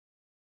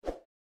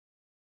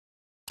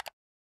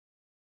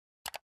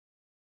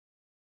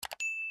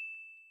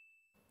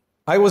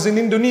I was in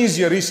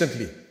Indonesia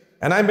recently,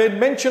 and I made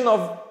mention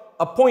of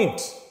a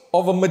point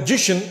of a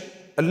magician,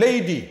 a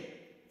lady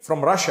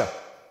from Russia.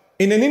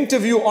 In an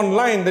interview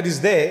online that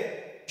is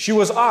there, she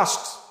was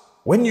asked,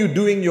 when you're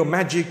doing your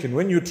magic and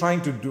when you're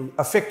trying to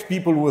affect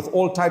people with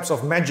all types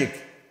of magic,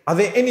 are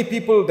there any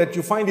people that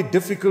you find it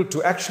difficult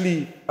to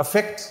actually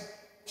affect?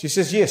 She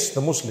says, yes,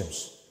 the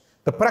Muslims.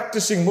 The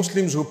practicing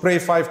Muslims who pray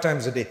 5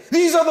 times a day.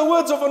 These are the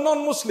words of a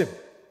non-Muslim.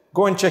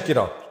 Go and check it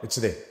out. It's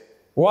there.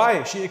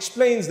 Why? She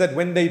explains that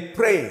when they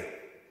pray,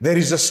 there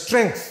is a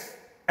strength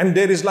and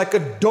there is like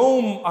a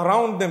dome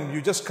around them.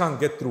 You just can't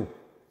get through.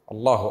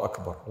 Allahu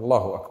Akbar.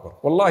 Allahu Akbar.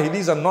 Wallahi,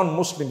 these are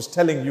non-Muslims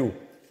telling you.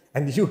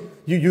 And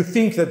you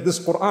think that this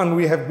Quran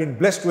we have been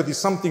blessed with is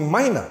something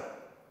minor.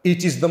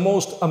 It is the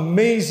most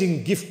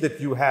amazing gift that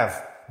you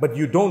have. But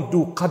you don't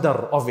do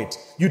qadr of it.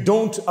 You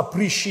don't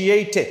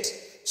appreciate it.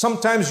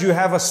 Sometimes you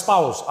have a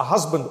spouse, a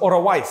husband or a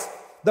wife,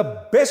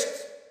 the best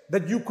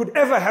that you could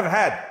ever have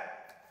had.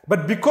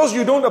 But because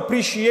you don't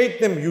appreciate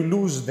them, you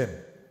lose them.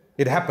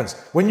 It happens.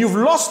 When you've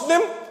lost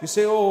them, you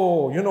say,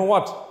 oh, you know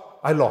what?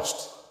 I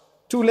lost.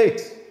 Too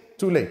late.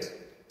 Too late.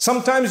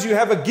 Sometimes you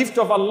have a gift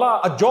of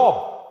Allah, a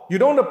job. You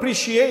don't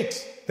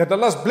appreciate that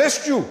Allah's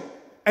blessed you.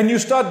 And you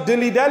start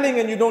dilly-dallying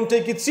and you don't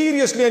take it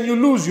seriously and you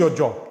lose your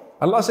job.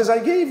 Allah says,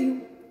 I gave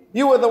you.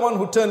 You were the one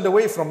who turned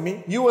away from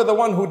me. You were the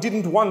one who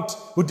didn't want,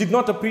 who did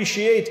not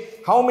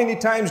appreciate. How many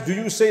times do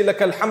you say,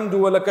 Laka alhamdu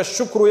wa laka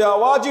shukru ya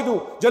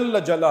wajidu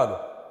jalla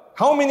jalalu?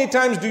 How many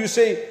times do you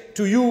say,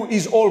 to you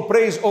is all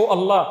praise, O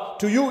Allah.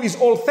 To you is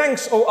all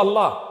thanks, O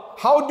Allah.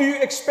 How do you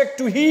expect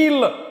to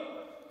heal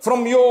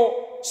from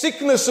your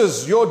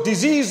sicknesses, your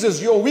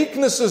diseases, your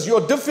weaknesses,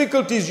 your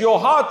difficulties, your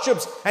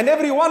hardships? And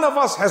every one of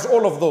us has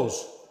all of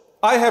those.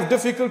 I have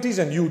difficulties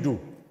and you do.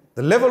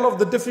 The level of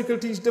the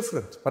difficulty is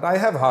different, but I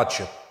have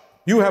hardship.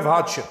 You have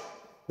hardship.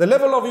 The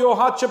level of your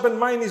hardship and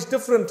mine is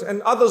different,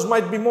 and others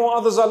might be more,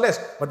 others are less.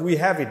 But we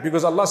have it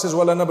because Allah says,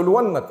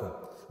 وَلَنَبْلُوَنَّكُمْ.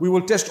 We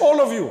will test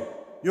all of you.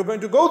 You're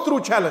going to go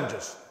through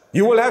challenges.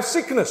 You will have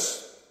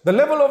sickness. The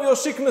level of your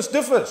sickness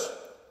differs.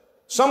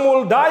 Some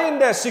will die in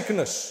their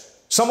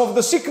sickness. Some of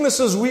the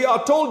sicknesses we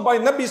are told by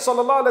Nabi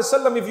sallallahu alaihi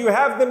wasallam, if you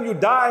have them, you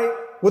die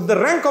with the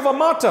rank of a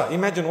martyr.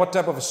 Imagine what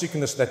type of a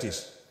sickness that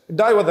is. You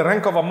die with the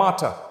rank of a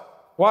martyr.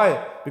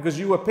 Why? Because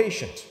you were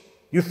patient.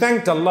 You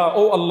thanked Allah,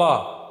 oh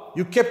Allah,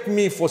 you kept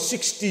me for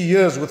 60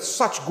 years with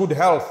such good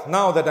health.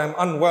 Now that I'm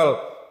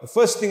unwell, the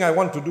first thing I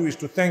want to do is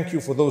to thank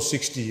you for those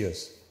 60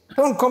 years.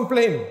 Don't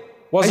complain.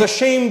 Was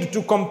ashamed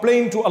to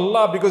complain to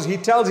Allah because he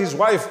tells his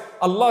wife,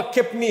 Allah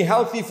kept me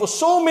healthy for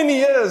so many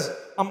years.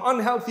 I'm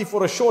unhealthy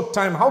for a short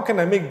time. How can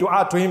I make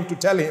dua to him to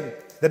tell him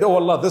that, oh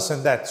Allah, this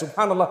and that?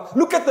 Subhanallah.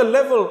 Look at the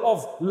level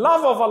of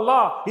love of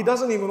Allah. He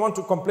doesn't even want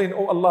to complain,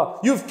 oh Allah,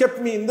 you've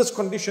kept me in this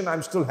condition.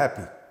 I'm still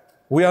happy.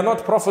 We are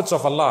not prophets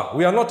of Allah.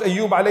 We are not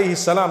Ayyub alayhi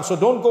salam. So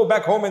don't go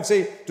back home and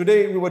say,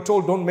 today we were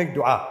told don't make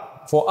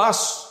dua. For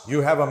us, you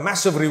have a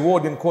massive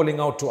reward in calling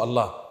out to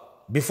Allah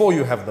before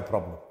you have the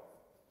problem.